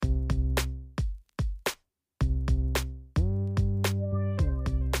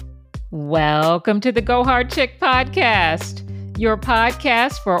Welcome to the Go Hard Chick podcast, your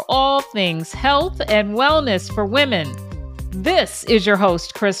podcast for all things health and wellness for women. This is your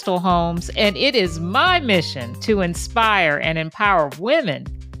host, Crystal Holmes, and it is my mission to inspire and empower women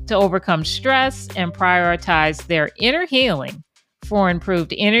to overcome stress and prioritize their inner healing for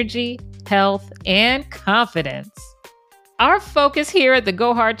improved energy, health, and confidence. Our focus here at the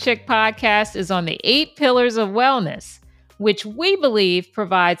Go Hard Chick podcast is on the 8 pillars of wellness, which we believe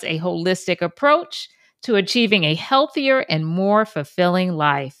provides a holistic approach to achieving a healthier and more fulfilling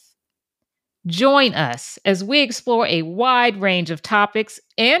life. Join us as we explore a wide range of topics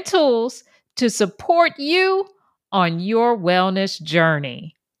and tools to support you on your wellness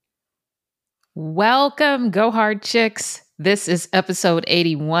journey. Welcome, Go Hard Chicks. This is episode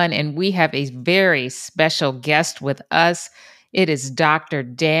 81, and we have a very special guest with us. It is Dr.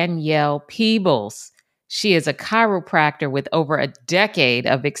 Danielle Peebles. She is a chiropractor with over a decade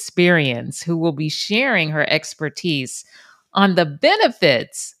of experience who will be sharing her expertise on the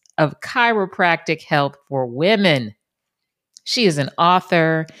benefits of chiropractic health for women. She is an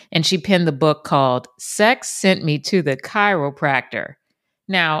author, and she penned the book called Sex Sent Me to the Chiropractor.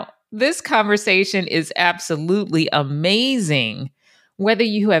 Now, this conversation is absolutely amazing. Whether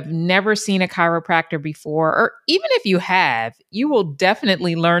you have never seen a chiropractor before, or even if you have, you will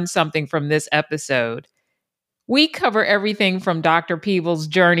definitely learn something from this episode. We cover everything from Dr. Peebles'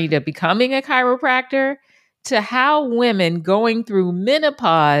 journey to becoming a chiropractor to how women going through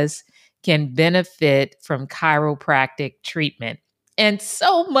menopause can benefit from chiropractic treatment and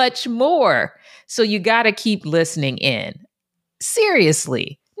so much more. So you got to keep listening in.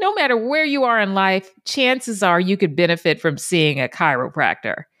 Seriously, no matter where you are in life, chances are you could benefit from seeing a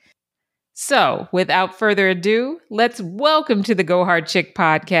chiropractor. So without further ado, let's welcome to the Go Hard Chick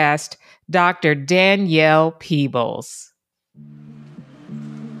podcast, Dr. Danielle Peebles.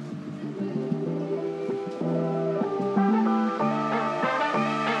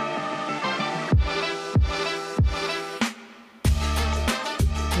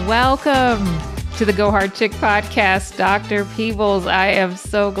 Welcome to the Go Hard Chick podcast, Dr. Peebles. I am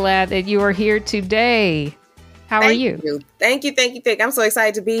so glad that you are here today. How are you? Thank you. I'm so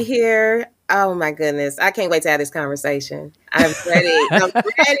excited to be here. Oh my goodness. I can't wait to have this conversation. I'm ready.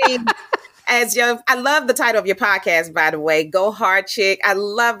 I love the title of your podcast, by the way, Go Hard Chick. I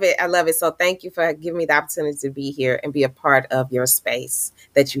love it. So thank you for giving me the opportunity to be here and be a part of your space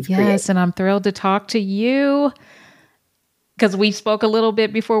that you've created. Yes, and I'm thrilled to talk to you because we spoke a little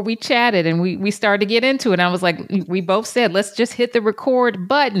bit before we chatted and we started to get into it. And I was like, we both said, let's just hit the record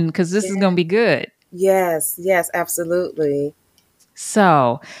button because this is going to be good. Yes, absolutely.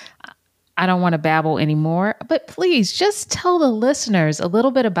 So I don't want to babble anymore, but please just tell the listeners a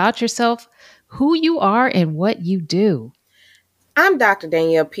little bit about yourself, who you are and what you do. I'm Dr.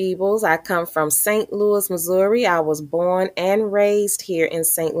 Danielle Peebles. I come from St. Louis, Missouri. I was born and raised here in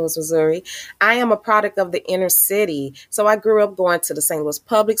St. Louis, Missouri. I am a product of the inner city. So I grew up going to the St. Louis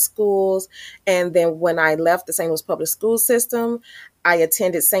public schools. And then when I left the St. Louis public school system, I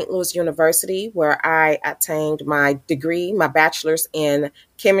attended St. Louis University, where I attained my degree, my bachelor's in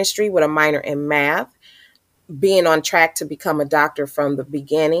chemistry with a minor in math, being on track to become a doctor from the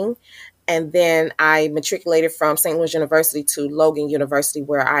beginning. And then I matriculated from St. Louis University to Logan University,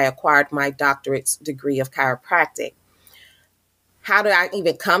 where I acquired my doctorate degree of chiropractic. How did I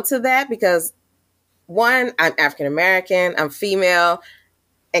even come to that? Because one, I'm African American, I'm female,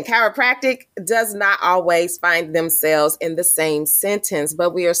 and chiropractic does not always find themselves in the same sentence,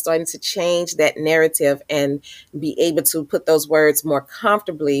 but we are starting to change that narrative and be able to put those words more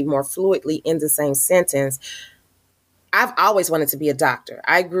comfortably, more fluidly in the same sentence. I've always wanted to be a doctor.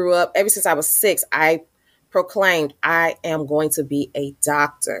 I grew up, ever since I was 6, I proclaimed I am going to be a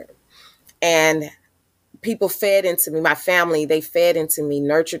doctor. And people fed into me, my family, they fed into me,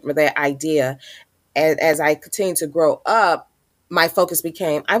 nurtured that idea. And as I continued to grow up, my focus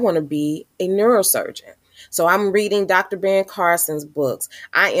became, I want to be a neurosurgeon. So I'm reading Dr. Ben Carson's books.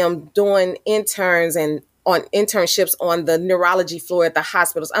 I am doing internships on the neurology floor at the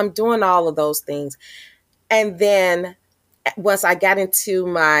hospitals. I'm doing all of those things. And then once I got into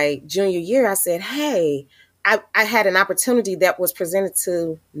my junior year, I said, hey, I had an opportunity that was presented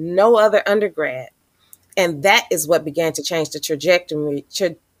to no other undergrad. And that is what began to change the trajectory.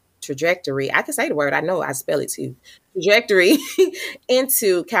 I can say the word. I know I spell it too. Trajectory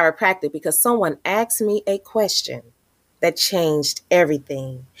into chiropractic, because someone asked me a question that changed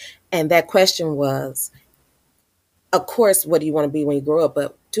everything. And that question was, of course, what do you want to be when you grow up?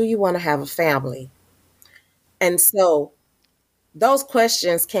 But do you want to have a family? And so those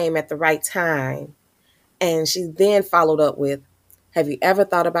questions came at the right time. And she then followed up with, have you ever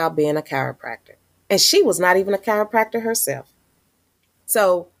thought about being a chiropractor? And she was not even a chiropractor herself.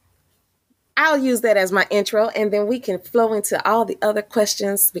 So I'll use that as my intro, and then we can flow into all the other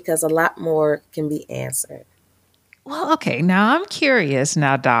questions because a lot more can be answered. Well, okay. Now I'm curious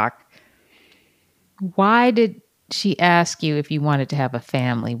now, Doc. Why did she ask you if you wanted to have a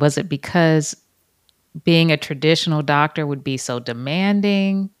family? Was it because being a traditional doctor would be so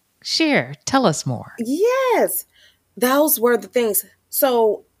demanding? Share, tell us more. Yes, those were the things.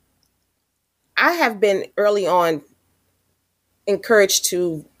 So I have been early on encouraged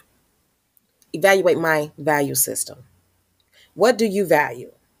to evaluate my value system. What do you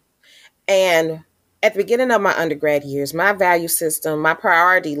value? And at the beginning of my undergrad years, my value system, my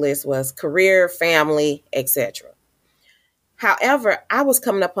priority list was career, family, etc. However, I was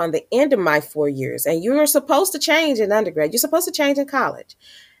coming up on the end of my 4 years, and you're supposed to change in undergrad. You're supposed to change in college.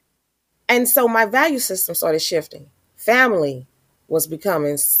 And so my value system started shifting. Family was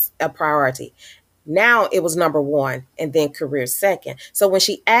becoming a priority. Now it was number one, and then career second. So when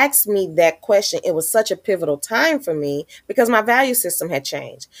she asked me that question, it was such a pivotal time for me because my value system had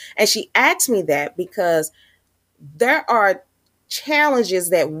changed. And she asked me that because there are challenges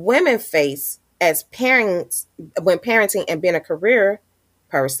that women face as parents when parenting and being a career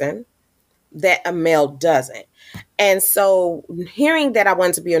person that a male doesn't. And so hearing that I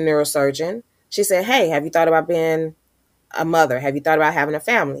wanted to be a neurosurgeon, she said, "Hey, have you thought about being a mother? Have you thought about having a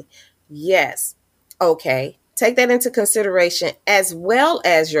family?" Yes. Okay. Take that into consideration as well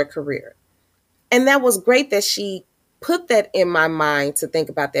as your career. And that was great that she put that in my mind to think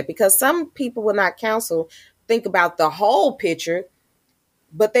about that, because some people will not counsel, think about the whole picture,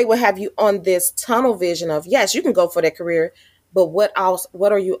 but they will have you on this tunnel vision of, yes, you can go for that career, but what else,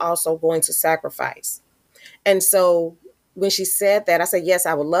 what are you also going to sacrifice? And so when she said that, I said, yes,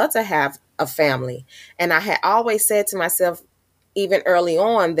 I would love to have a family. And I had always said to myself, even early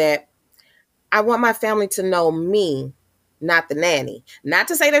on, that I want my family to know me, not the nanny. Not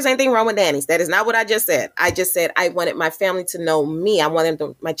to say there's anything wrong with nannies. That is not what I just said. I just said I wanted my family to know me. I wanted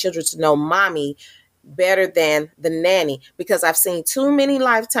my children to know mommy better than the nanny, because I've seen too many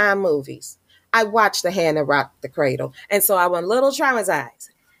Lifetime movies. I watched The Hand That Rocked the Cradle. And so I went a little traumatized.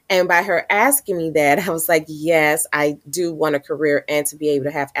 And by her asking me that, I was like, yes, I do want a career and to be able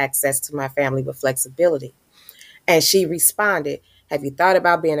to have access to my family with flexibility. And she responded, have you thought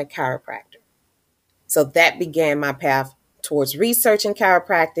about being a chiropractor? So that began my path towards researching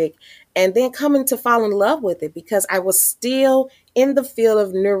chiropractic and then coming to fall in love with it, because I was still in the field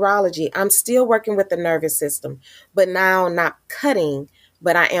of neurology. I'm still working with the nervous system, but now not cutting,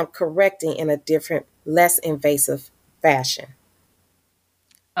 but I am correcting in a different, less invasive fashion.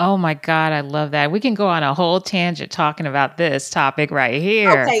 Oh my God, I love that. We can go on a whole tangent talking about this topic right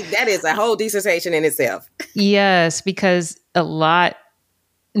here. Okay, that is a whole dissertation in itself. Yes, because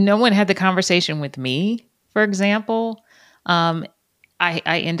no one had the conversation with me, for example. Um,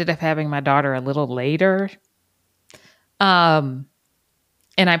 I ended up having my daughter a little later. And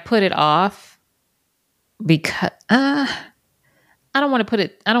I put it off because I don't want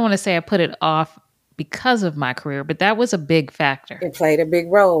to say I put it off because of my career, but that was a big factor. It played a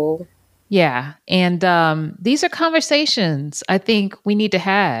big role. Yeah. And these are conversations I think we need to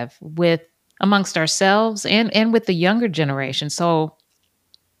have with amongst ourselves and with the younger generation. So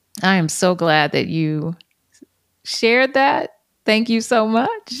I am so glad that you shared that. Thank you so much.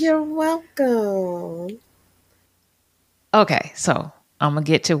 You're welcome. Okay, so I'm going to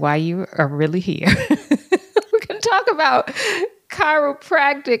get to why you are really here. We're going to talk about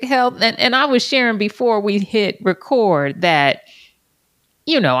chiropractic health. And I was sharing before we hit record that,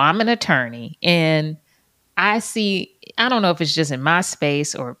 I'm an attorney and I don't know if it's just in my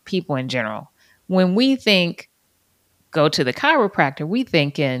space or people in general. When we think go to the chiropractor, we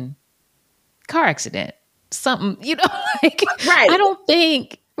think in car accident, something, like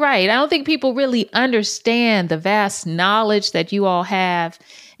Right. I don't think people really understand the vast knowledge that you all have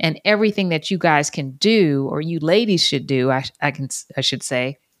and everything that you guys can do, or you ladies should do. I should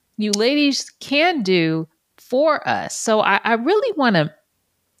say, you ladies can do for us. So I really want to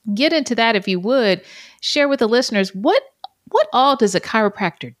get into that. If you would share with the listeners, what all does a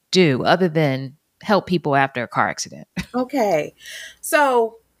chiropractor do other than help people after a car accident? Okay.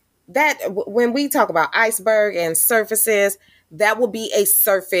 So that when we talk about iceberg and surfaces, that will be a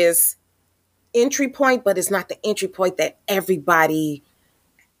surface entry point, but it's not the entry point that everybody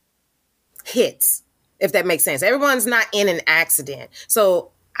hits, if that makes sense. Everyone's not in an accident.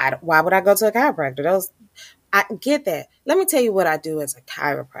 So why would I go to a chiropractor? I get that. Let me tell you what I do as a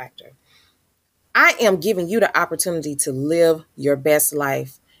chiropractor. I am giving you the opportunity to live your best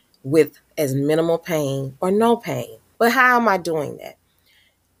life with as minimal pain or no pain. But how am I doing that?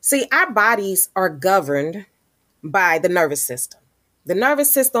 See, our bodies are governed by the nervous system. The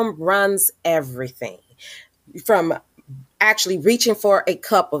nervous system runs everything from actually reaching for a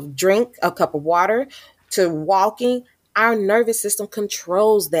cup of drink, a cup of water, to walking. Our nervous system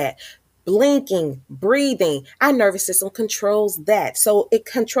controls that. Blinking, breathing, our nervous system controls that. So it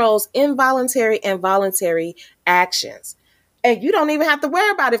controls involuntary and voluntary actions. And you don't even have to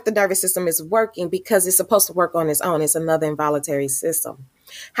worry about if the nervous system is working because it's supposed to work on its own. It's another involuntary system.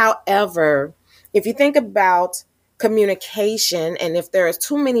 However, if you think about communication and if there are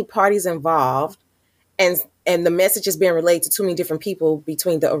too many parties involved, and the message is being relayed to too many different people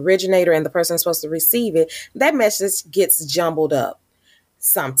between the originator and the person supposed to receive it, that message gets jumbled up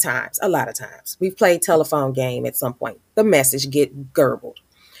sometimes, a lot of times. We've played telephone game at some point. The message get garbled.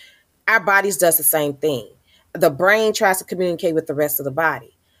 Our bodies does the same thing. The brain tries to communicate with the rest of the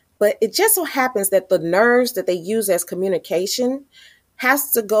body. But it just so happens that the nerves that they use as communication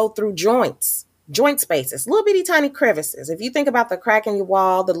has to go through joint spaces, little bitty tiny crevices. If you think about the crack in your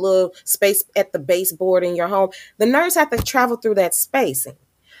wall, the little space at the baseboard in your home, the nerves have to travel through that spacing.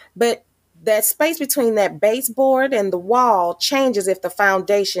 But that space between that baseboard and the wall changes if the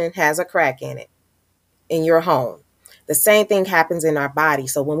foundation has a crack in it in your home. The same thing happens in our body.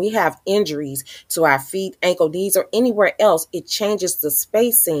 So when we have injuries to our feet, ankle, knees, or anywhere else, it changes the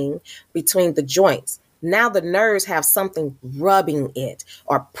spacing between the joints. Now the nerves have something rubbing it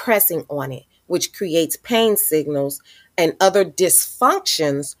or pressing on it, which creates pain signals and other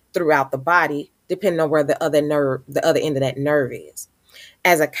dysfunctions throughout the body, depending on where the other end of that nerve is.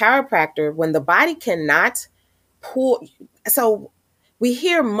 As a chiropractor, when the body cannot pull, so we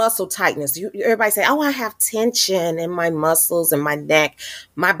hear muscle tightness. Everybody say, oh, I have tension in my muscles and my neck.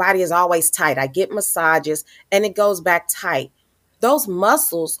 My body is always tight. I get massages and it goes back tight. Those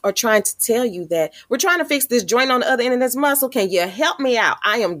muscles are trying to tell you that we're trying to fix this joint on the other end of this muscle. Can you help me out?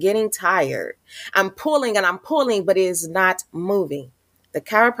 I am getting tired. I'm pulling and I'm pulling, but it is not moving. The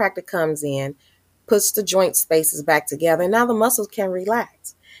chiropractor comes in, puts the joint spaces back together, and now the muscles can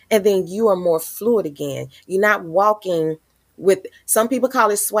relax. And then you are more fluid again. You're not walking with, some people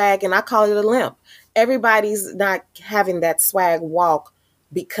call it swag, and I call it a limp. Everybody's not having that swag walk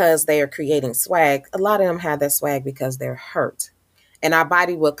because they are creating swag. A lot of them have that swag because they're hurt. And our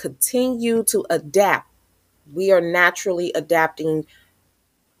body will continue to adapt. We are naturally adapting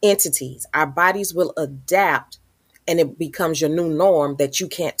entities. Our bodies will adapt, and it becomes your new norm that you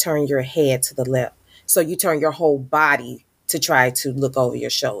can't turn your head to the left. So you turn your whole body to try to look over your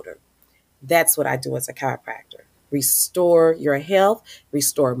shoulder. That's what I do as a chiropractor. Restore your health,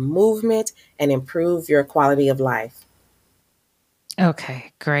 restore movement, and improve your quality of life.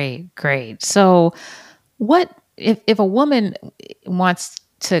 Okay, great. So what if a woman wants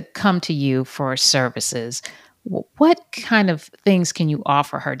to come to you for services, what kind of things can you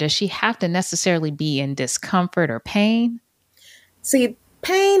offer her? Does she have to necessarily be in discomfort or pain? See,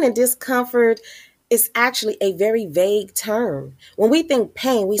 pain and discomfort is actually a very vague term. When we think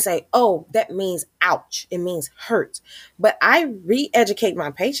pain, we say, oh, that means ouch. It means hurt. But I re-educate my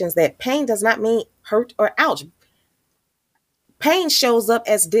patients that pain does not mean hurt or ouch. Pain shows up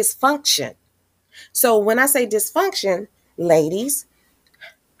as dysfunction. So when I say dysfunction, ladies,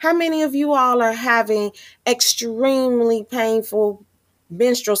 how many of you all are having extremely painful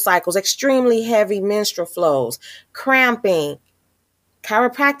menstrual cycles, extremely heavy menstrual flows, cramping?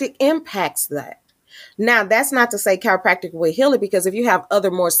 Chiropractic impacts that. Now, that's not to say chiropractic will heal it, because if you have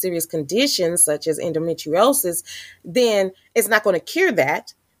other more serious conditions such as endometriosis, then it's not going to cure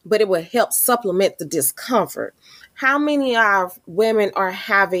that, but it will help supplement the discomfort. How many of women are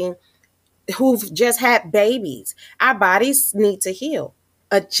having who've just had babies? Our bodies need to heal.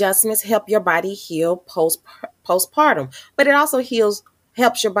 Adjustments help your body heal postpartum, but it also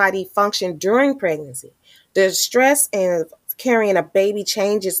helps your body function during pregnancy. The stress and carrying a baby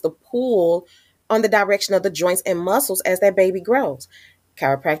changes the pull on the direction of the joints and muscles as that baby grows.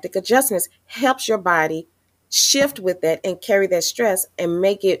 Chiropractic adjustments helps your body shift with that and carry that stress and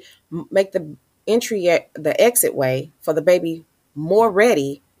make the exit way for the baby more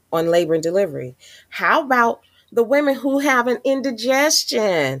ready on labor and delivery. How about the women who have an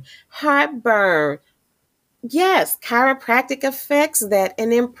indigestion, heartburn? Yes, chiropractic affects that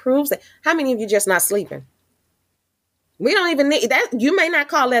and improves it. How many of you just not sleeping? We don't even need that. You may not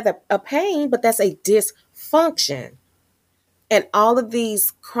call that a pain, but that's a dysfunction. And all of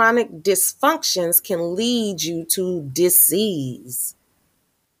these chronic dysfunctions can lead you to disease.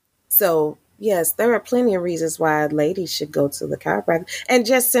 So, yes, there are plenty of reasons why ladies should go to the chiropractor, and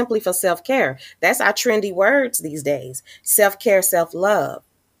just simply for self-care. That's our trendy words these days. Self-care, self-love.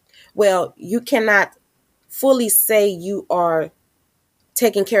 Well, you cannot fully say you are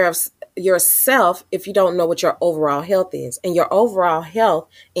taking care of yourself if you don't know what your overall health is. And your overall health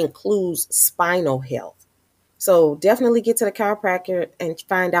includes spinal health. So definitely get to the chiropractor and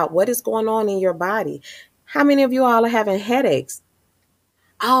find out what is going on in your body. How many of you all are having headaches?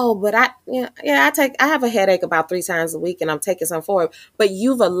 Oh, but I have a headache about 3 times a week and I'm taking some for it. But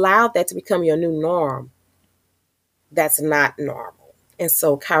you've allowed that to become your new norm. That's not normal. And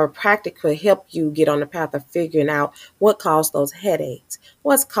so chiropractic could help you get on the path of figuring out what caused those headaches,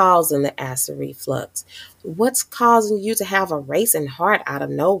 what's causing the acid reflux, what's causing you to have a racing heart out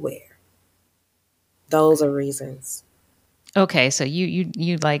of nowhere. Those are reasons. Okay, so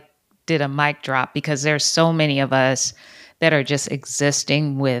you like did a mic drop because there's so many of us that are just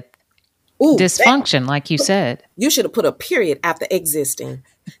existing with Ooh, dysfunction, like you said. you should have put a period after existing.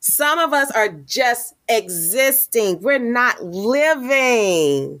 Some of us are just existing. We're not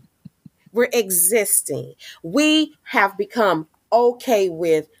living. We're existing. We have become okay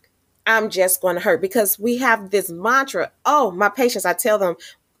with, I'm just going to hurt, because we have this mantra. Oh, my patients, I tell them,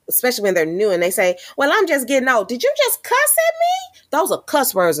 especially when they're new and they say, well, I'm just getting old. Did you just cuss at me? Those are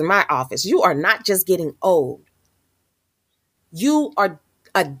cuss words in my office. You are not just getting old. You are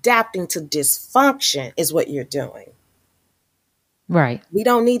adapting to dysfunction is what you're doing. Right. We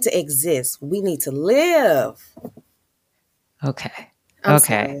don't need to exist. We need to live. Okay. I'm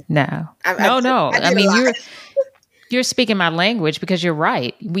Okay. sorry. No. I No. did I a mean, lot. you're speaking my language because you're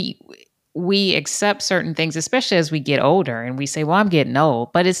right. We accept certain things, especially as we get older, and we say, "Well, I'm getting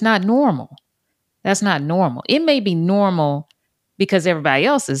old," but it's not normal. That's not normal. It may be normal because everybody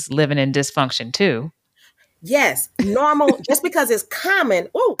else is living in dysfunction too. Yes, normal, just because it's common.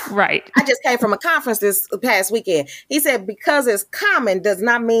 Oh, Right. I just came from a conference this past weekend. He said, because it's common does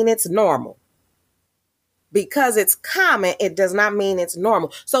not mean it's normal. Because it's common, it does not mean it's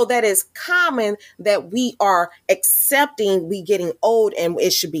normal. So that is common that we are accepting we getting old and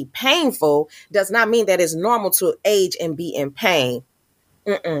it should be painful does not mean that it's normal to age and be in pain.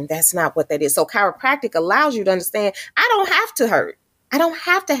 That's not what that is. So chiropractic allows you to understand, I don't have to hurt. I don't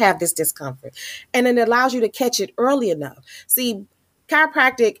have to have this discomfort. And it allows you to catch it early enough. See,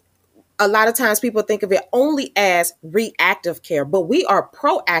 chiropractic, a lot of times people think of it only as reactive care, but we are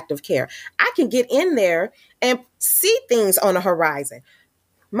proactive care. I can get in there and see things on the horizon.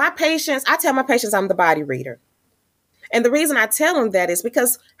 My patients, I tell my patients I'm the body reader. And the reason I tell them that is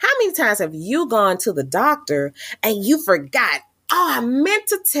because how many times have you gone to the doctor and you forgot, oh, I meant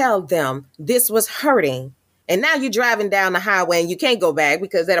to tell them this was hurting. And now you're driving down the highway and you can't go back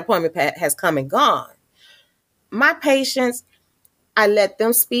because that appointment has come and gone. My patients, I let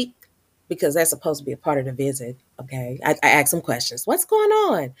them speak because that's supposed to be a part of the visit. Okay. I ask them questions. What's going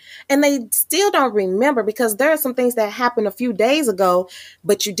on? And they still don't remember because there are some things that happened a few days ago,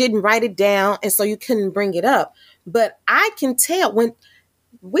 but you didn't write it down. And so you couldn't bring it up. But I can tell when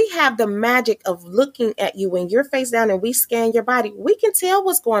we have the magic of looking at you when you're face down and we scan your body, we can tell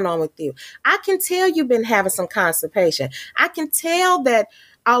what's going on with you. I can tell you've been having some constipation. I can tell that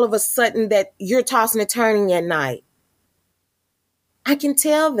all of a sudden that you're tossing and turning at night. I can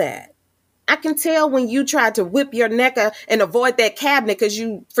tell that. I can tell when you tried to whip your neck and avoid that cabinet because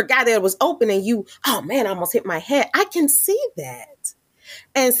you forgot that it was open and you, oh man, I almost hit my head. I can see that.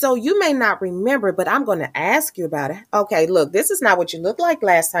 And so you may not remember, but I'm going to ask you about it. Okay, look, this is not what you looked like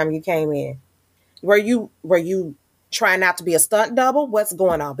last time you came in. Were you trying not to be a stunt double? What's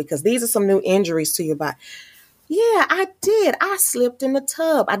going on? Because these are some new injuries to your body. Yeah, I did. I slipped in the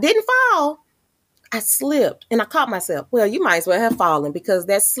tub. I didn't fall. I slipped and I caught myself. Well, you might as well have fallen because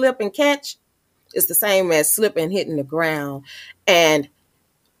that slip and catch is the same as slipping and hitting the ground. And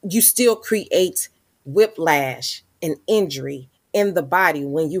you still create whiplash and injury in the body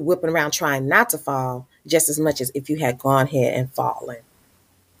when you're whipping around trying not to fall, just as much as if you had gone ahead and fallen.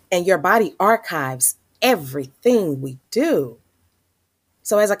 And your body archives everything we do.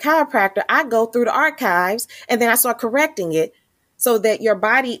 So as a chiropractor, I go through the archives and then I start correcting it so that your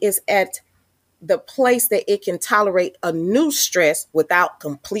body is at the place that it can tolerate a new stress without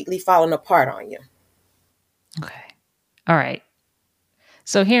completely falling apart on you. Okay. All right.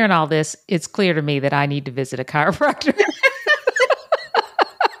 So hearing all this, it's clear to me that I need to visit a chiropractor.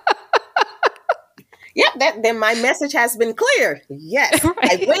 Yep, then my message has been clear. Yes, right.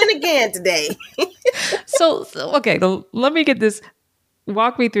 I win again today. So okay, let me get this.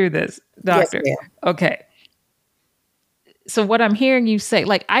 Walk me through this, doctor. Yes, ma'am. Okay. So what I'm hearing you say,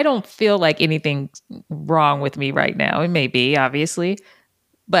 like, I don't feel like anything's wrong with me right now. It may be, obviously,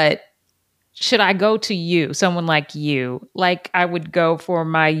 but should I go to you, someone like you, like I would go for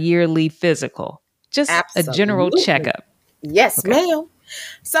my yearly physical? Just Absolutely. a general checkup. Yes, Okay. ma'am.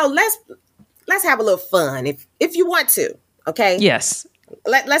 So let's let's have a little fun if you want to. Okay. Yes.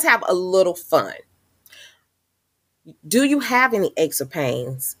 Let's have a little fun. Do you have any aches or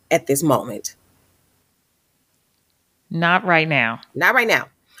pains at this moment? Not right now. Not right now.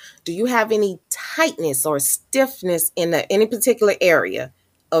 Do you have any tightness or stiffness in any particular area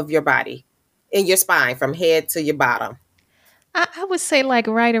of your body, in your spine, from head to your bottom? I would say like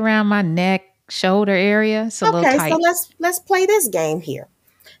right around my neck, shoulder area. It's a little Okay, so tight. let's play this game here.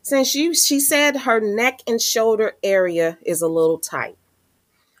 Since she said her neck and shoulder area is a little tight,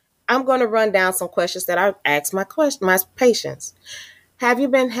 I'm going to run down some questions that I asked my patients. Have you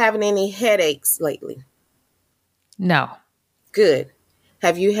been having any headaches lately? No. Good.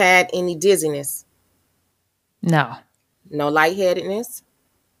 Have you had any dizziness? No. No lightheadedness?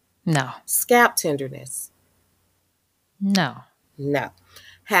 No. Scalp tenderness? No. No.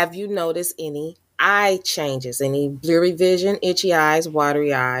 Have you noticed any eye changes? Any blurry vision, itchy eyes,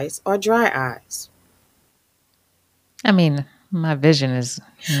 watery eyes, or dry eyes? I mean, my vision is.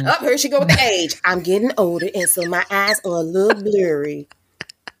 Oh, here she go with the age. I'm getting older, and so my eyes are a little blurry.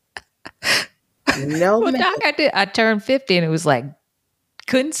 No, Well, ma'am. Doc, I turned 50 and it was like,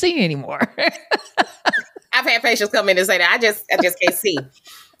 couldn't see anymore. I've had patients come in and say that I just can't see.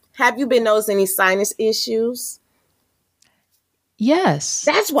 Have you been noticing any sinus issues? Yes.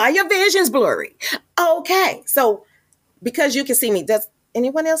 That's why your vision's blurry. Okay, so because you can see me, does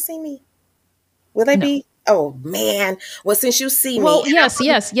anyone else see me? Will they be? Oh man! Well, since you see me, well, yes.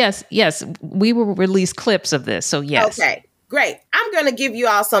 We will release clips of this, so yes. Okay, great. I'm gonna give you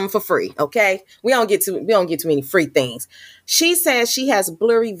all something for free. Okay, we don't get too many free things. She says she has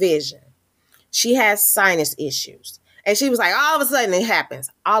blurry vision. She has sinus issues, and she was like, all of a sudden it happens.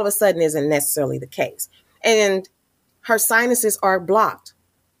 All of a sudden isn't necessarily the case, and her sinuses are blocked.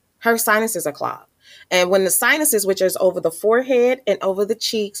 Her sinuses are clogged. And when the sinuses, which is over the forehead and over the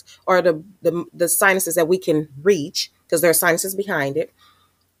cheeks, or the sinuses that we can reach, because there are sinuses behind it,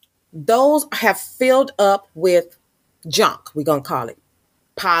 those have filled up with junk, we're going to call it.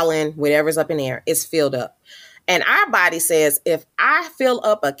 Pollen, whatever's up in there, is filled up. And our body says, if I fill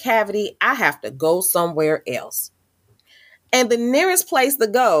up a cavity, I have to go somewhere else. And the nearest place to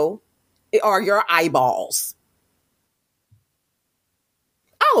go are your eyeballs.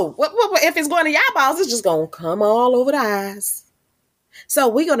 Oh, if it's going to your eyeballs, it's just going to come all over the eyes. So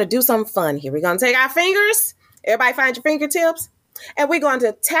we're going to do something fun here. We're going to take our fingers. Everybody find your fingertips. And we're going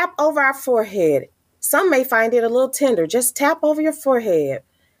to tap over our forehead. Some may find it a little tender. Just tap over your forehead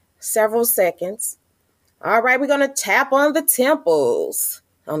several seconds. All right, we're going to tap on the temples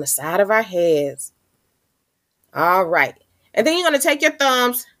on the side of our heads. All right. And then you're going to take your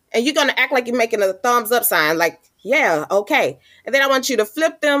thumbs and you're going to act like you're making a thumbs up sign, like, yeah, okay. And then I want you to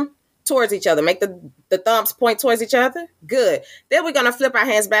flip them towards each other. Make the thumbs point towards each other. Good. Then we're going to flip our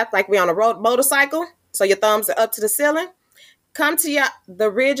hands back like we're on a motorcycle. So your thumbs are up to the ceiling. Come to the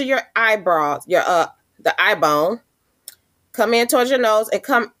ridge of your eyebrows, the eye bone. Come in towards your nose and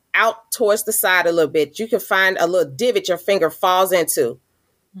come out towards the side a little bit. You can find a little divot your finger falls into.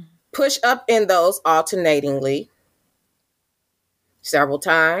 Push up in those alternatingly several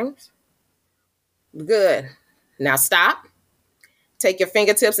times. Good. Now stop. Take your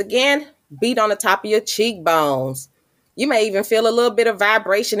fingertips again. Beat on the top of your cheekbones. You may even feel a little bit of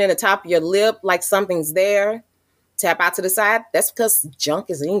vibration in the top of your lip, like something's there. Tap out to the side. That's because junk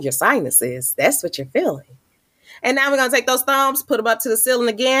is in your sinuses. That's what you're feeling. And now we're going to take those thumbs, put them up to the ceiling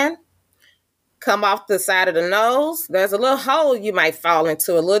again. Come off the side of the nose. There's a little hole you might fall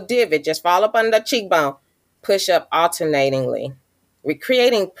into, a little divot. Just fall up under the cheekbone. Push up alternatingly. We're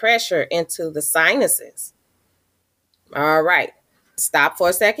creating pressure into the sinuses. All right. Stop for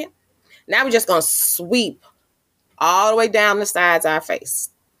a second. Now we're just going to sweep all the way down the sides of our face.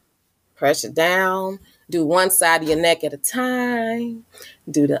 Pressure down. Do one side of your neck at a time.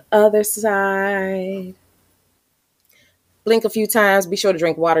 Do the other side. Blink a few times. Be sure to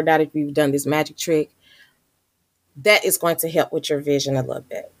drink water down if you've done this magic trick. That is going to help with your vision a little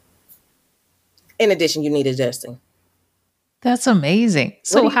bit. In addition, you need adjusting. That's amazing.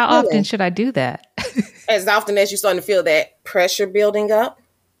 So how often should I do that? As often as you're starting to feel that pressure building up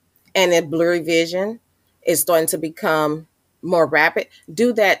and that blurry vision is starting to become more rapid,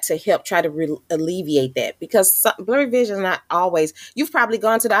 do that to help try to alleviate that. Because blurry vision is not always, you've probably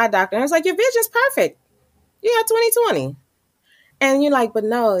gone to the eye doctor and it's like, your vision's perfect. You got 20/20. And you're like, but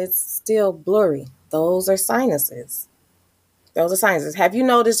no, it's still blurry. Those are sinuses. Those are sinuses. Have you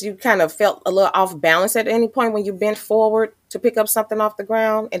noticed you kind of felt a little off balance at any point when you bent forward to pick up something off the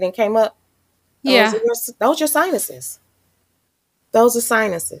ground and then came up? Yeah. Those are sinuses. Those are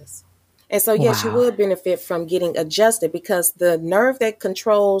sinuses. And so, yes, you would benefit from getting adjusted because the nerve that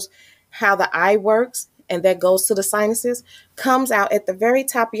controls how the eye works, and that goes to the sinuses, comes out at the very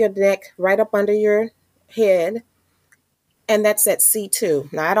top of your neck, right up under your head. And that's at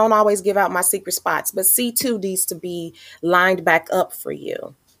C2. Now, I don't always give out my secret spots, but C2 needs to be lined back up for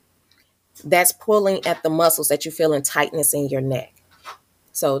you. That's pulling at the muscles that you feel in tightness in your neck.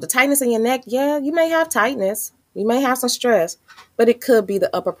 So the tightness in your neck, yeah, you may have tightness. You may have some stress, but it could be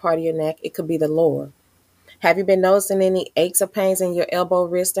the upper part of your neck. It could be the lower. Have you been noticing any aches or pains in your elbow,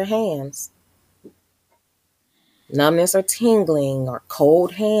 wrist, or hands? Numbness or tingling or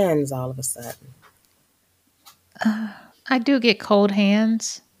cold hands all of a sudden? I do get cold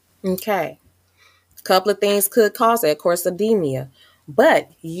hands. Okay. A couple of things could cause that. Of course, edema.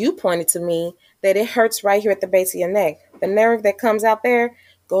 But you pointed to me that it hurts right here at the base of your neck. The nerve that comes out there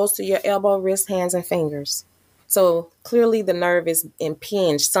goes to your elbow, wrist, hands, and fingers. So clearly the nerve is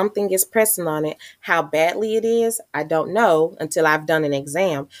impinged. Something is pressing on it. How badly it is, I don't know until I've done an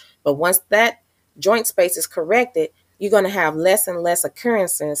exam. But once that joint space is corrected, you're going to have less and less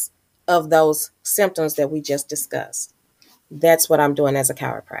occurrences of those symptoms that we just discussed. That's what I'm doing as a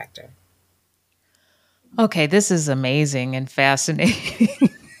chiropractor. Okay, this is amazing and fascinating.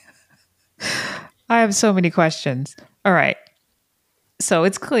 I have so many questions. All right. So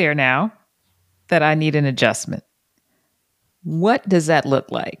it's clear now that I need an adjustment. What does that look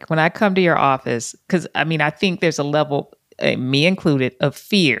like when I come to your office? Because I think there's a level, me included, of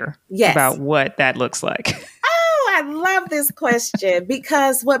fear about what that looks like. Oh, I love this question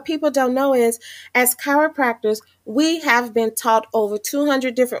because what people don't know is as chiropractors, we have been taught over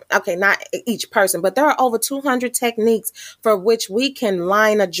 200 different, okay, not each person, but there are over 200 techniques for which we can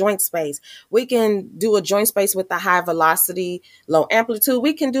line a joint space. We can do a joint space with the high velocity, low amplitude.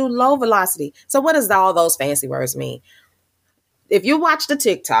 We can do low velocity. So what does all those fancy words mean? If you watch the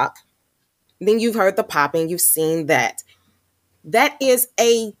TikTok, then you've heard the popping, you've seen that. That is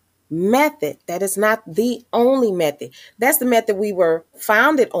a method. That is not the only method. That's the method we were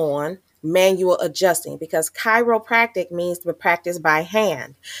founded on, manual adjusting, because chiropractic means to practice by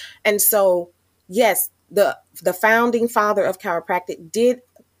hand. And so, yes, the founding father of chiropractic did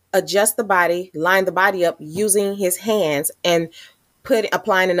adjust the body, line the body up using his hands and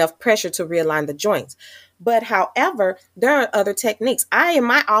applying enough pressure to realign the joints. But however, there are other techniques. I, in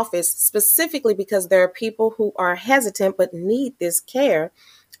my office, specifically because there are people who are hesitant but need this care,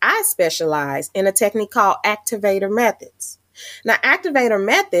 I specialize in a technique called activator methods. Now, activator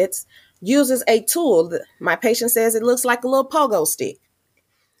methods uses a tool. My patient says it looks like a little pogo stick.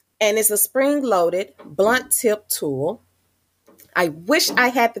 And it's a spring-loaded, blunt tip tool. I wish I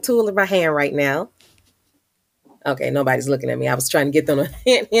had the tool in my hand right now. Okay, nobody's looking at me. I was trying to get them a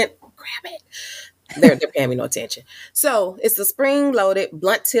hint, grab it. They're paying me no attention. So it's a spring-loaded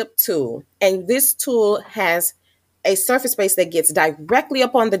blunt tip tool. And this tool has a surface space that gets directly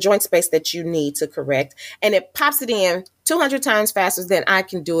up on the joint space that you need to correct. And it pops it in 200 times faster than I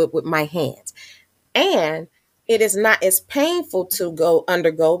can do it with my hands. And it is not as painful to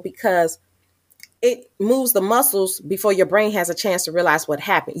undergo because it moves the muscles before your brain has a chance to realize what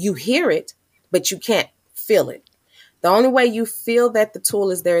happened. You hear it, but you can't feel it. The only way you feel that the tool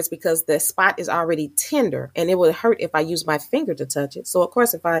is there is because the spot is already tender, and it would hurt if I use my finger to touch it. So, of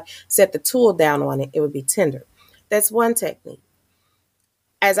course, if I set the tool down on it, it would be tender. That's one technique.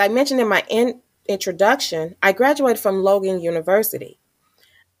 As I mentioned in my introduction, I graduated from Logan University.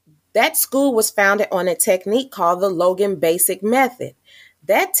 That school was founded on a technique called the Logan Basic Method.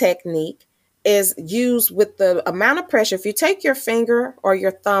 That technique is used with the amount of pressure. If you take your finger or your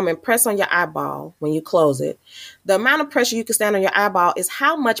thumb and press on your eyeball when you close it, the amount of pressure you can stand on your eyeball is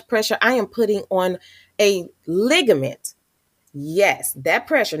how much pressure I am putting on a ligament. Yes, that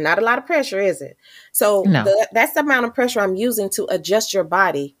pressure, not a lot of pressure, is it? So No. That's the amount of pressure I'm using to adjust your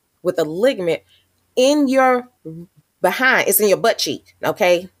body with a ligament in your behind. It's in your butt cheek,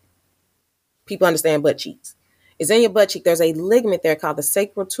 okay? People understand butt cheeks. It's in your butt cheek. There's a ligament there called the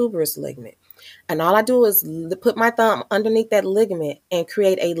sacrotuberous ligament. And all I do is put my thumb underneath that ligament and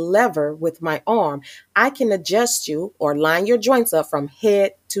create a lever with my arm. I can adjust you or line your joints up from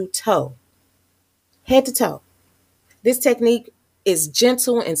head to toe. Head to toe. This technique is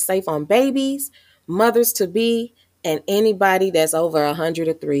gentle and safe on babies, mothers to be, and anybody that's over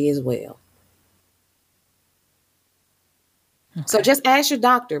 103 as well. Okay. So just ask your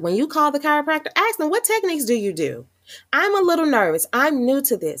doctor. When you call the chiropractor, ask them, what techniques do you do? I'm a little nervous. I'm new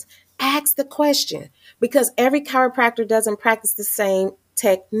to this. Ask the question because every chiropractor doesn't practice the same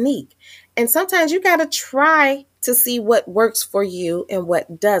technique. And sometimes you got to try to see what works for you and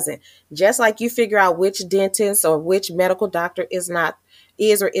what doesn't. Just like you figure out which dentist or which medical doctor is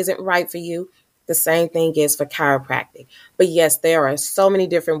or isn't right for you. The same thing is for chiropractic. But yes, there are so many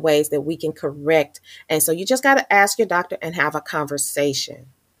different ways that we can correct. And so you just got to ask your doctor and have a conversation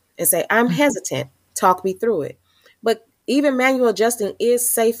and say, I'm hesitant. Talk me through it. But even manual adjusting is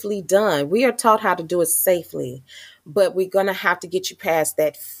safely done. We are taught how to do it safely, but we're going to have to get you past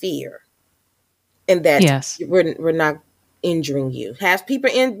that fear and that Yes. we're not injuring you. Have people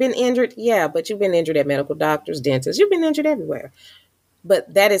been injured? Yeah, but you've been injured at medical doctors, dentists. You've been injured everywhere.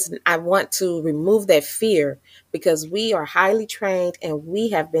 But that is, I want to remove that fear because we are highly trained and we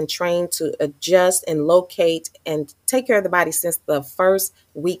have been trained to adjust and locate and take care of the body since the first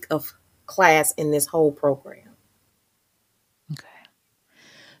week of class in this whole program. Okay.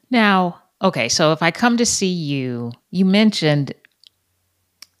 Now, okay, so if I come to see you, you mentioned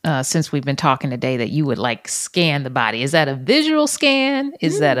since we've been talking today that you would like scan the body. Is that a visual scan?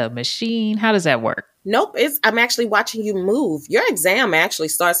 Is that a machine? How does that work? Nope, I'm actually watching you move. Your exam actually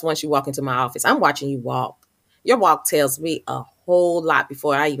starts once you walk into my office. I'm watching you walk. Your walk tells me a whole lot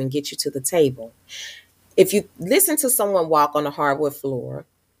before I even get you to the table. If you listen to someone walk on the hardwood floor,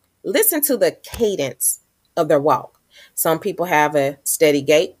 listen to the cadence of their walk. Some people have a steady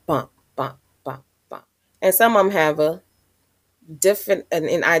gait, bump, bump, bump, bump. And some of them have a different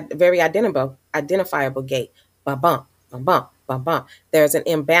and very identifiable gait, bump, bump, bump, bump, bump, bump. There's an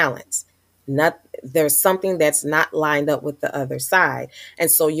imbalance. There's something that's not lined up with the other side. And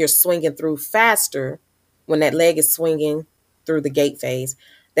so you're swinging through faster when that leg is swinging through the gait phase.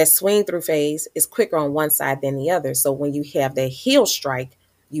 That swing through phase is quicker on one side than the other. So when you have that heel strike,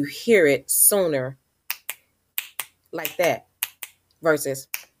 you hear it sooner like that versus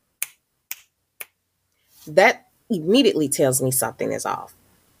that immediately tells me something is off.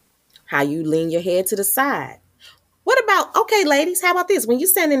 How you lean your head to the side. What about, okay, ladies, how about this? When you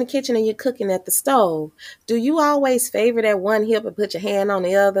stand in the kitchen and you're cooking at the stove, do you always favor that one hip and put your hand on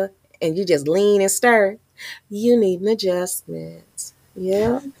the other and you just lean and stir? You need an adjustment.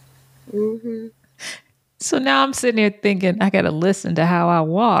 Yeah. Mm-hmm. So now I'm sitting here thinking I got to listen to how I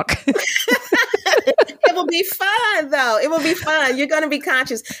walk. It will be fun, though. It will be fun. You're going to be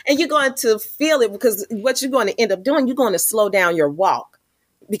conscious and you're going to feel it because what you're going to end up doing, you're going to slow down your walk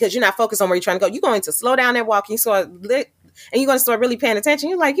because you're not focused on where you're trying to go. You're going to slow down that walk. And you're going to start really paying attention.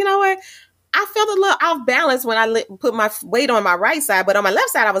 You're like, you know what? I felt a little off balance when I put my weight on my right side, but on my left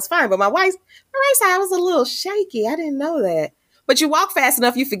side, I was fine. But my right side was a little shaky. I didn't know that. But you walk fast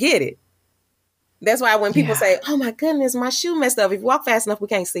enough, you forget it. That's why when people say, oh my goodness, my shoe messed up. If you walk fast enough, we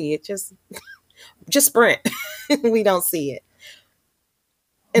can't see it. Just sprint. We don't see it.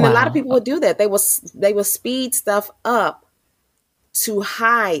 And a lot of people would do that. They will speed stuff up to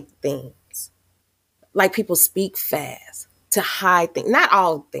hide things. Like people speak fast to hide things. Not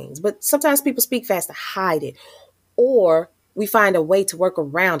all things, but sometimes people speak fast to hide it. Or we find a way to work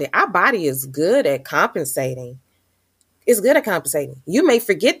around it. Our body is good at compensating. It's good at compensating. You may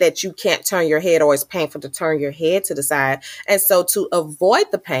forget that you can't turn your head or it's painful to turn your head to the side. And so to avoid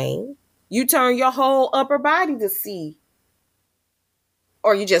the pain, you turn your whole upper body to see.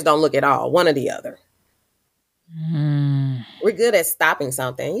 Or you just don't look at all, one or the other. We're good at stopping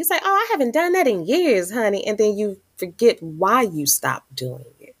something. You say, oh, I haven't done that in years, honey. And then you forget why you stopped doing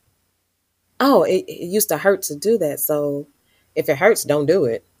it. Oh, it used to hurt to do that. So if it hurts, don't do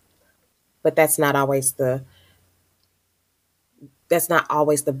it. But that's not always the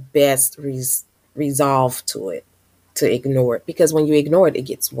best resolve to it, to ignore it. Because when you ignore it, it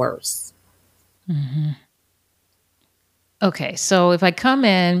gets worse. Mm-hmm. Okay, so if I come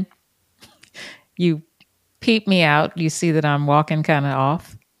in, you peep me out, you see that I'm walking kind of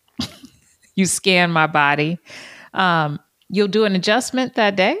off. You scan my body. You'll do an adjustment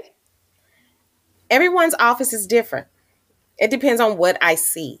that day? Everyone's office is different. It depends on what I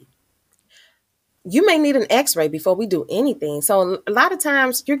see. You may need an x-ray before we do anything. So a lot of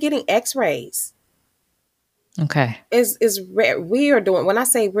times you're getting x-rays. Okay. Is rare. We are doing, when I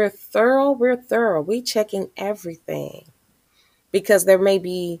say we're thorough. We checking everything because there may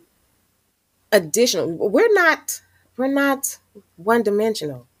be additional. We're not one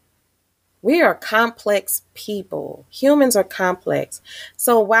dimensional. We are complex people. Humans are complex.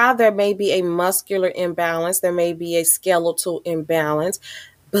 So while there may be a muscular imbalance, there may be a skeletal imbalance,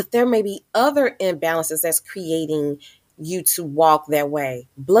 but there may be other imbalances that's creating you to walk that way.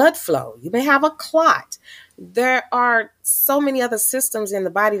 Blood flow. You may have a clot. There are so many other systems in the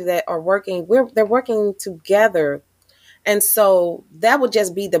body that are working. They're working together. And so that would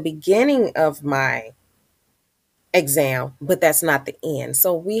just be the beginning of my exam, but that's not the end.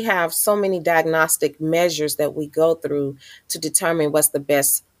 So we have so many diagnostic measures that we go through to determine what's the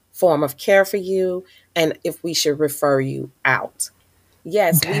best form of care for you and if we should refer you out.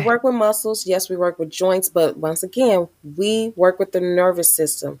 Yes, we Okay. work with muscles. Yes, we work with joints. But once again, we work with the nervous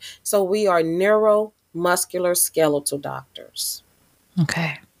system. So we are neuromuscular skeletal doctors.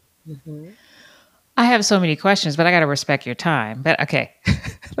 Okay. Hmm. I have so many questions, but I got to respect your time. But okay.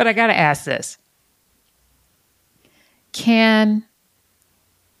 But I got to ask this. Can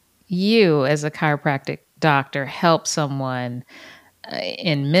you, as a chiropractic doctor, help someone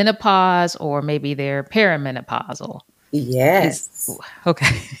in menopause or maybe they're perimenopausal? Is Yes.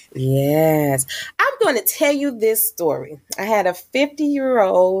 okay. Yes. I'm going to tell you this story. I had a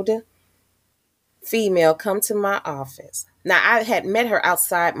 50-year-old female come to my office. Now, I had met her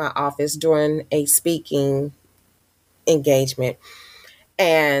outside my office during a speaking engagement,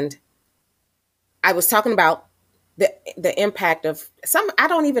 and I was talking about the impact of some. I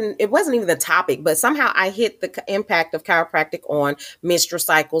don't even. It wasn't even the topic, but somehow I hit the impact of chiropractic on menstrual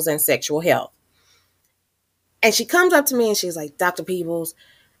cycles and sexual health. And she comes up to me and she's like, "Dr. Peebles,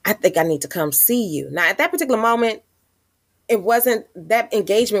 I think I need to come see you." Now, at that particular moment, it wasn't, that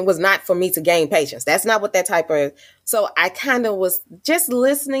engagement was not for me to gain patients. That's not what that type of. So I kind of was just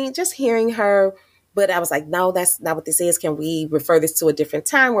listening, just hearing her. But I was like, no, that's not what this is. Can we refer this to a different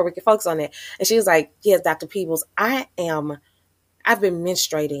time where we can focus on that? And she was like, yes, Dr. Peebles, I've been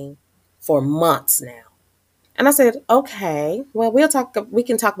menstruating for months now. And I said, okay, well, we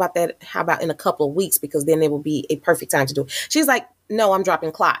can talk about that. How about in a couple of weeks? Because then it will be a perfect time to do it. She's like, no, I'm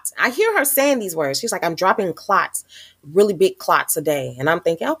dropping clots. I hear her saying these words. She's like, I'm dropping clots, really big clots a day. And I'm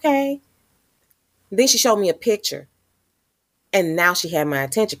thinking, okay. Then she showed me a picture. And now she had my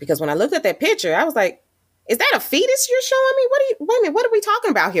attention because when I looked at that picture, I was like, is that a fetus you're showing me? Wait a minute, what are we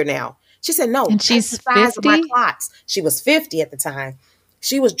talking about here now? She said, no, And that's the she's size of my 50? clots. She was 50 at the time.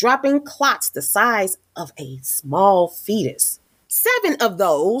 She was dropping clots the size of a small fetus. 7 of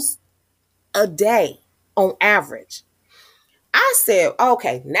those a day on average. I said,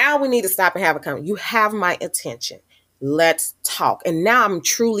 okay, now we need to stop and have a conversation. You have my attention. Let's talk. And now I'm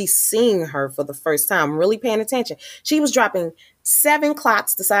truly seeing her for the first time, really paying attention. She was dropping 7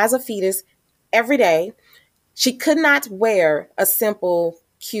 clots the size of fetus every day. She could not wear a simple,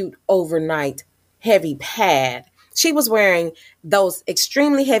 cute overnight heavy pad. She was wearing those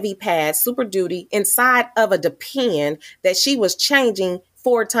extremely heavy pads, super duty, inside of a depend that she was changing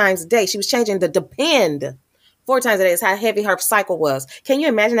 4 times a day. She was changing the depend 4 times a day. Is how heavy her cycle was. Can you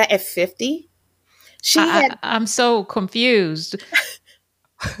imagine that at 50? She had I'm so confused.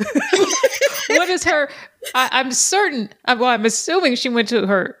 What is her? I'm certain. Well, I'm assuming she went to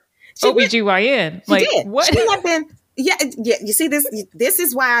her she went OBGYN. She Like, did. what? She had been. Yeah, yeah. You see this. This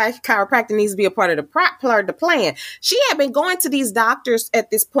is why chiropractic needs to be a part of the plan. She had been going to these doctors at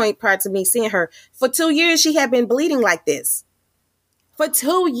this point prior to me seeing her for 2 years. She had been bleeding like this for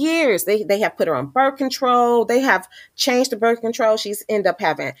 2 years. They have put her on birth control. They have changed the birth control. She's ended up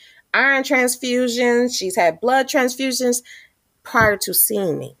having iron transfusions. She's had blood transfusions prior to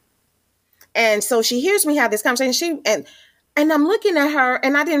seeing me. And so she hears me have this conversation. And I'm looking at her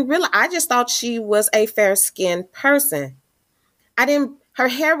and I didn't realize, I just thought she was a fair skinned person. Her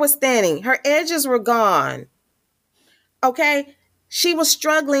hair was thinning, her edges were gone. Okay. She was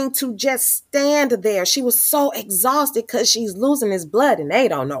struggling to just stand there. She was so exhausted because she's losing this blood and they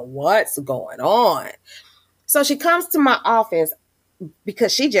don't know what's going on. So she comes to my office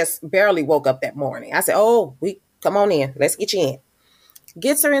because she just barely woke up that morning. I said, oh, come on in. Let's get you in.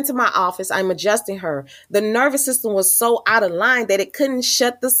 Gets her into my office. I'm adjusting her. The nervous system was so out of line that it couldn't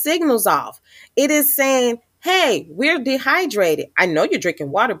shut the signals off. It is saying, hey, we're dehydrated. I know you're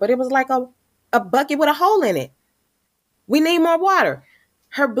drinking water, but it was like a bucket with a hole in it. We need more water.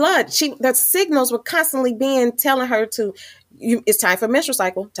 Her blood, the signals were constantly being telling her it's time for menstrual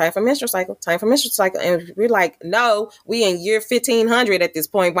cycle, time for menstrual cycle, time for menstrual cycle. And we're like, no, we in year 1500 at this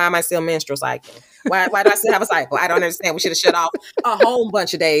point. Why am I still menstrual cycle? Why do I still have a cycle? I don't understand. We should have shut off a whole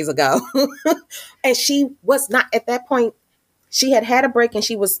bunch of days ago. And she was not at that point. She had a break and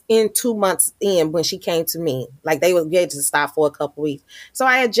she was in 2 months in when she came to me. Like they were able to stop for a couple weeks. So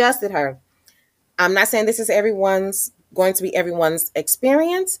I adjusted her. I'm not saying this is going to be everyone's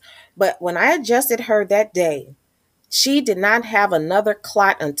experience, but when I adjusted her that day, she did not have another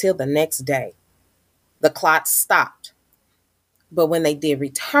clot until the next day. The clot stopped. But when they did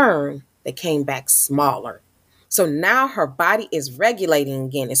return, they came back smaller. So now her body is regulating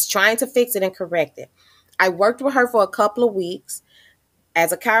again. It's trying to fix it and correct it. I worked with her for a couple of weeks.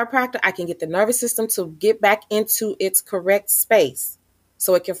 As a chiropractor, I can get the nervous system to get back into its correct space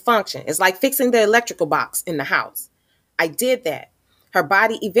so it can function. It's like fixing the electrical box in the house. I did that. Her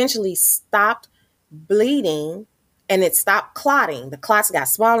body eventually stopped bleeding and it stopped clotting. The clots got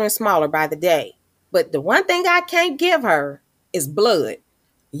smaller and smaller by the day. But the one thing I can't give her is blood.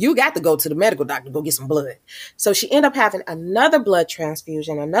 You got to go to the medical doctor to go get some blood. So she ended up having another blood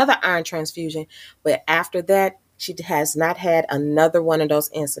transfusion, another iron transfusion. But after that, she has not had another one of those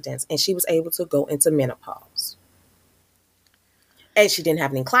incidents. And she was able to go into menopause. And she didn't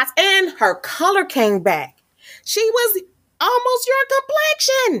have any clots. And her color came back. She was almost your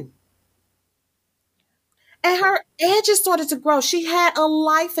complexion. And her edges started to grow. She had a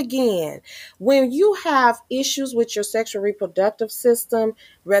life again. When you have issues with your sexual reproductive system,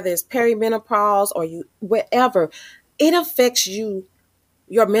 whether it's perimenopause or you whatever, it affects your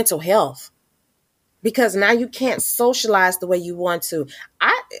mental health. Because now you can't socialize the way you want to.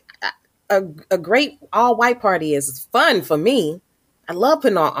 A great all-white party is fun for me. I love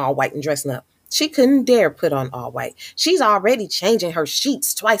putting on all white and dressing up. She couldn't dare put on all white. She's already changing her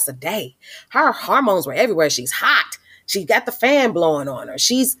sheets twice a day. Her hormones were everywhere. She's hot. She got the fan blowing on her.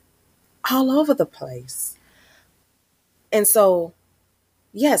 She's all over the place. And so,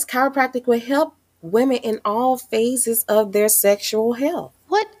 yes, chiropractic will help women in all phases of their sexual health.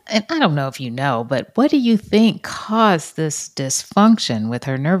 And I don't know if you know, but what do you think caused this dysfunction with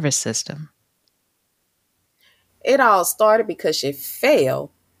her nervous system? It all started because she failed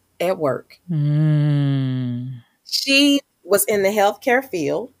at work. She was in the healthcare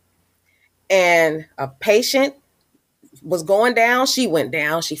field, and a patient was going down. She went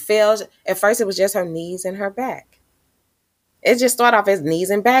down. She fell. At first, it was just her knees and her back. It just started off as knees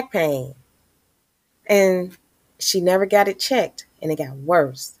and back pain. And she never got it checked. And it got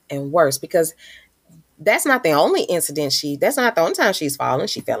worse and worse because that's not the only that's not the only time she's fallen.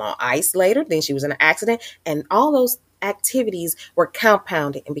 She fell on ice later. Then she was in an accident. And all those activities were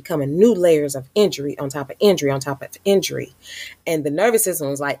compounded and becoming new layers of injury on top of injury on top of injury. And the nervous system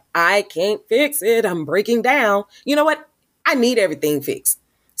was like, I can't fix it. I'm breaking down. You know what? I need everything fixed.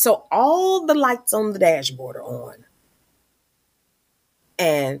 So all the lights on the dashboard are on.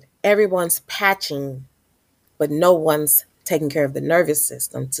 And everyone's patching, but no one's taking care of the nervous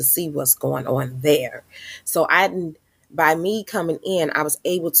system to see what's going on there. So by me coming in, I was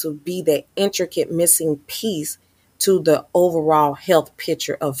able to be that intricate missing piece to the overall health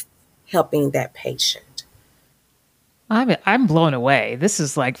picture of helping that patient. I'm blown away. This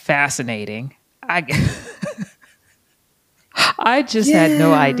is like fascinating. I just had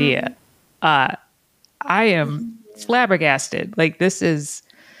no idea. I am flabbergasted. Like, this is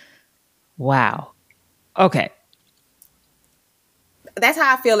wow. Okay. That's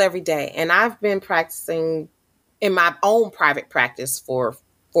how I feel every day. And I've been practicing in my own private practice for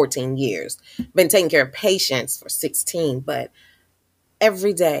 14 years. Been taking care of patients for 16, but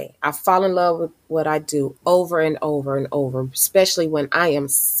every day I fall in love with what I do over and over and over, especially when I am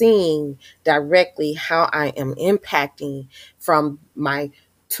seeing directly how I am impacting from my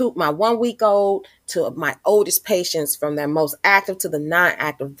 1-week-old to my oldest patients, from their most active to the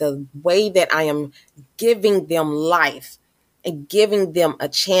non-active, the way that I am giving them life and giving them a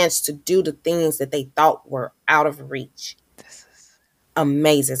chance to do the things that they thought were out of reach.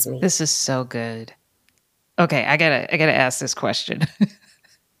 Amazes me. This is so good. Okay, I gotta ask this question.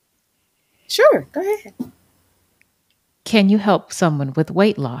 Sure, go ahead. Can you help someone with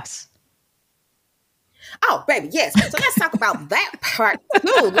weight loss? Oh, baby, yes. So let's talk about that part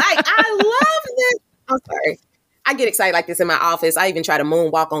too. Like, I love this. I'm sorry. I get excited like this in my office. I even try to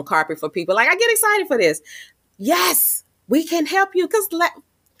moonwalk on carpet for people. Like, I get excited for this. Yes, we can help you.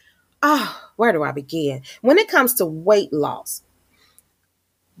 Where do I begin? When it comes to weight loss,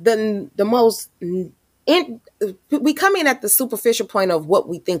 we come in at the superficial point of what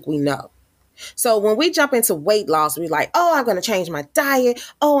we think we know. So when we jump into weight loss, we're like, oh, I'm going to change my diet.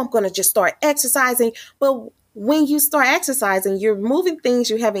 Oh, I'm going to just start exercising. But when you start exercising, you're moving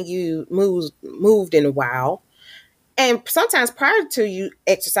things you haven't moved in a while. And sometimes prior to you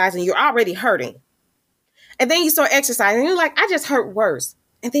exercising, you're already hurting. And then you start exercising and you're like, I just hurt worse.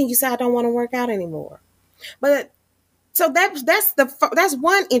 And then you say, I don't want to work out anymore. But so that's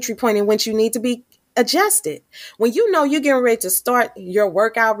one entry point in which you need to be adjusted. When you know you're getting ready to start your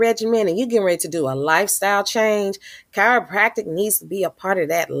workout regimen and you're getting ready to do a lifestyle change, chiropractic needs to be a part of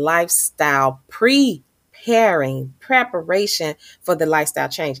that lifestyle preparation for the lifestyle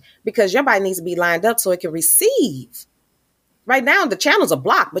change, because your body needs to be lined up so it can receive. Right now, the channels are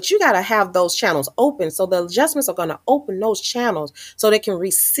blocked, but you got to have those channels open. So the adjustments are going to open those channels so they can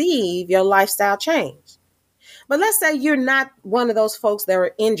receive your lifestyle change. But let's say you're not one of those folks that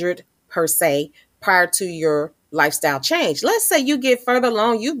are injured per se prior to your lifestyle change. Let's say you get further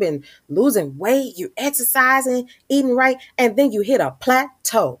along, you've been losing weight, you're exercising, eating right, and then you hit a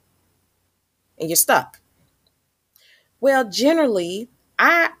plateau and you're stuck. Well, generally,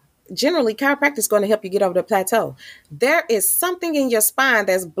 generally chiropractic is going to help you get over the plateau. There is something in your spine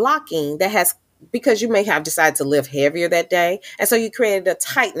that's blocking that has, because you may have decided to lift heavier that day. And so you created a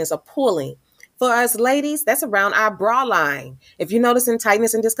tightness, a pulling. For us ladies, that's around our bra line. If you're noticing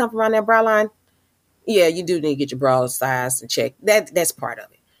tightness and discomfort around that bra line, yeah, you do need to get your bra size and check. That's part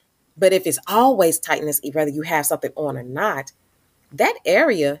of it. But if it's always tightness, whether you have something on or not, that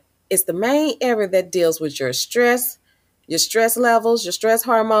area is the main area that deals with your stress levels, your stress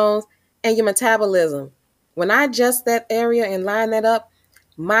hormones, and your metabolism. When I adjust that area and line that up,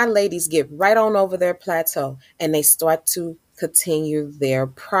 my ladies get right on over their plateau and they start to continue their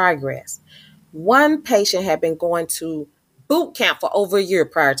progress. One patient had been going to boot camp for over a year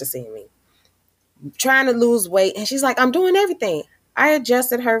prior to seeing me, trying to lose weight. And she's like, I'm doing everything. I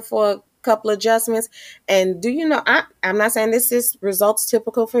adjusted her for a couple adjustments. And do you know, I'm not saying this is results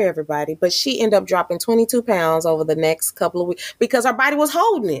typical for everybody, but she ended up dropping 22 pounds over the next couple of weeks because her body was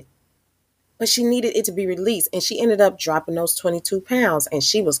holding it. But she needed it to be released. And she ended up dropping those 22 pounds and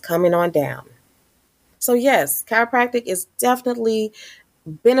she was coming on down. So yes, chiropractic is definitely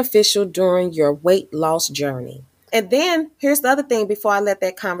beneficial during your weight loss journey. And then here's the other thing before I let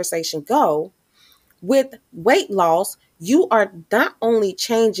that conversation go. With weight loss, you are not only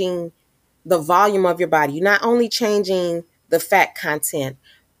changing the volume of your body, you're not only changing the fat content,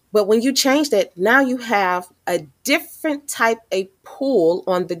 but when you change that, now you have a different type of pull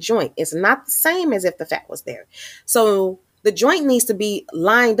on the joint. It's not the same as if the fat was there. So the joint needs to be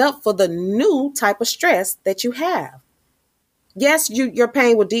lined up for the new type of stress that you have. Yes, your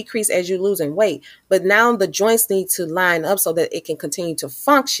pain will decrease as you're losing weight, but now the joints need to line up so that it can continue to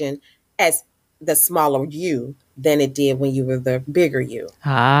function as the smaller you than it did when you were the bigger you.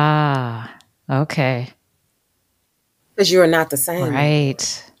 Ah, okay. Because you're not the same anymore.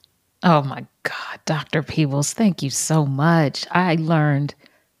 Right. Oh my God, Dr. Peebles, thank you so much. I learned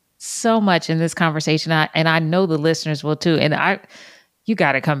so much in this conversation, and I know the listeners will too. And you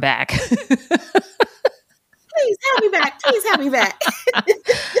got to come back. Please have me back. Please have me back.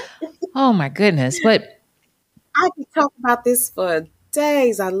 Oh my goodness. But I could talk about this for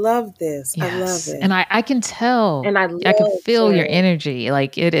days. I love this. yes, I love it. and I can tell, and I can love feel your sharing. energy.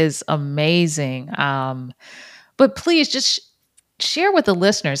 Like, it is amazing. But please just share with the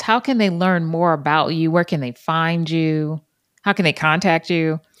listeners, how can they learn more about you? Where can they find you? How can they contact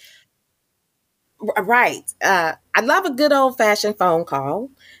you? Right. I love a good old fashioned phone call.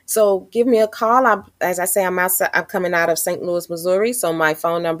 So give me a call. As I say, I'm coming out of St. Louis, Missouri. So my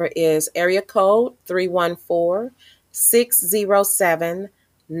phone number is area code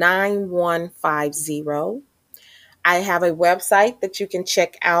 314-607-9150. I have a website that you can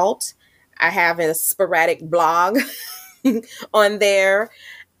check out. I have a sporadic blog on there.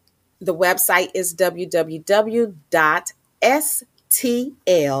 The website is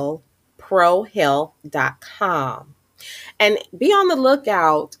www.stlprohealth.com. And be on the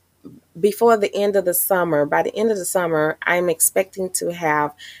lookout before the end of the summer. By the end of the summer, I'm expecting to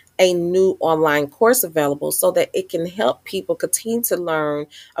have a new online course available so that it can help people continue to learn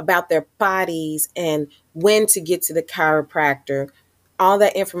about their bodies and when to get to the chiropractor. All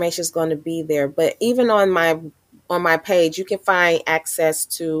that information is going to be there. But even on my page, you can find access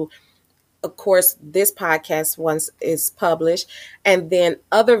to, of course, this podcast once it's published, and then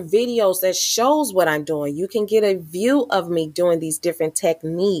other videos that shows what I'm doing. You can get a view of me doing these different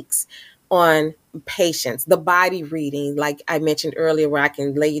techniques on patients, the body reading, like I mentioned earlier, where I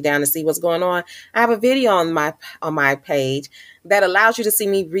can lay you down and see what's going on. I have a video on my page that allows you to see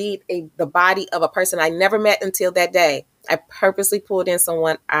me read the body of a person I never met until that day. I purposely pulled in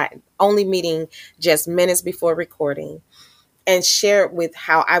someone I only meeting just minutes before recording, and share it with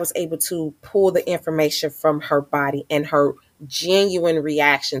how I was able to pull the information from her body and her genuine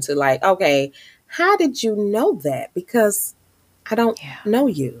reaction to, like, okay, how did you know that? Because I don't know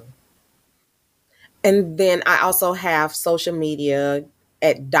you. And then I also have social media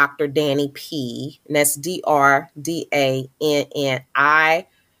at Dr. Danny P. And that's DrDannip.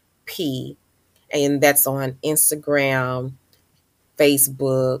 And that's on Instagram,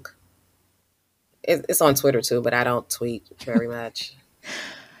 Facebook. It's on Twitter too, but I don't tweet very much.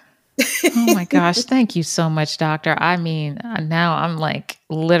 Oh my gosh. Thank you so much, doctor. I mean, now I'm like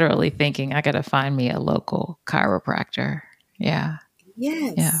literally thinking I got to find me a local chiropractor. Yeah.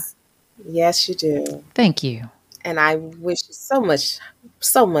 Yes. Yeah. Yes, you do. Thank you. And I wish you so much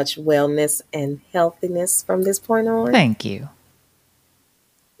wellness and healthiness from this point on. Thank you.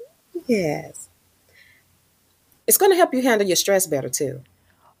 Yes. It's going to help you handle your stress better too.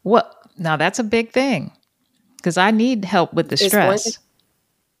 Well, now that's a big thing because I need help with the stress.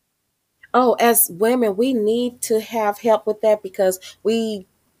 As women, we need to have help with that because we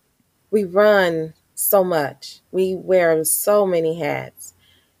We run so much. We wear so many hats,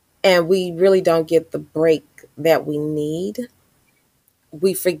 and we really don't get the break that we need.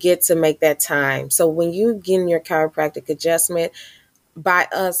 We forget to make that time. So when you get in your chiropractic adjustment, by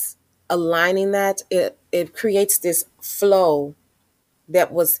us aligning that, it creates this flow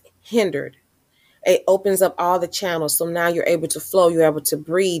that was hindered. It opens up all the channels. So now you're able to flow, you're able to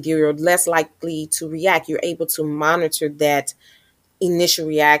breathe, you're less likely to react. You're able to monitor that initial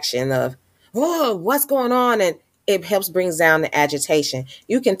reaction of, oh, what's going on? And it helps brings down the agitation.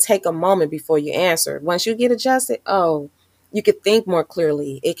 You can take a moment before you answer. Once you get adjusted, you could think more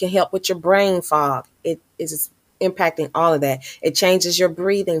clearly. It can help with your brain fog. It is impacting all of that. It changes your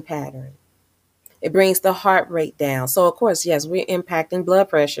breathing pattern. It brings the heart rate down. So, of course, yes, we're impacting blood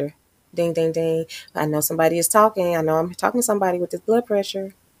pressure. Ding, ding, ding. I know somebody is talking. I know I'm talking to somebody with this blood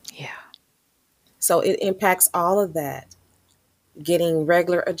pressure. Yeah. So it impacts all of that. Getting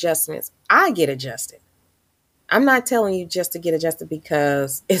regular adjustments. I get adjusted. I'm not telling you just to get adjusted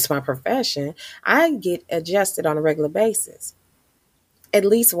because it's my profession. I get adjusted on a regular basis. At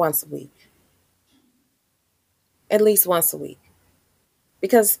least once a week. At least once a week.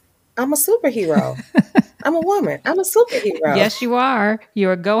 Because I'm a superhero. I'm a woman. I'm a superhero. Yes, you are.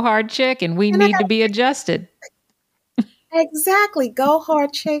 You're a go hard chick, and we And need to be adjusted. Exactly. Go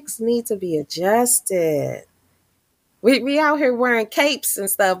hard chicks need to be adjusted. We out here wearing capes and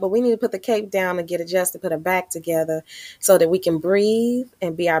stuff, but we need to put the cape down and get adjusted, put our back together so that we can breathe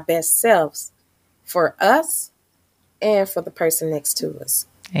and be our best selves for us and for the person next to us.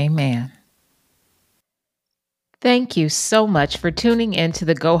 Amen. Thank you so much for tuning in to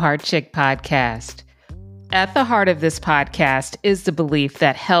the Go Hard Chick podcast. At the heart of this podcast is the belief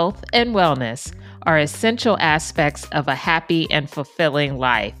that health and wellness are essential aspects of a happy and fulfilling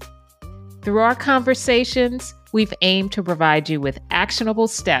life. Through our conversations, we've aimed to provide you with actionable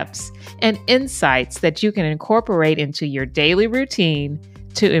steps and insights that you can incorporate into your daily routine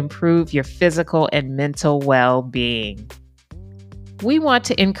to improve your physical and mental well-being. We want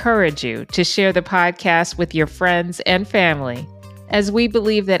to encourage you to share the podcast with your friends and family, as we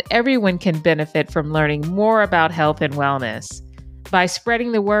believe that everyone can benefit from learning more about health and wellness. By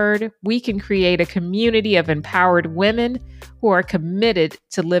spreading the word, we can create a community of empowered women who are committed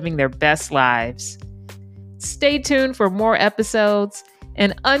to living their best lives. Stay tuned for more episodes,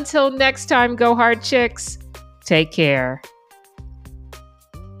 and until next time, Go Hard Chicks, take care.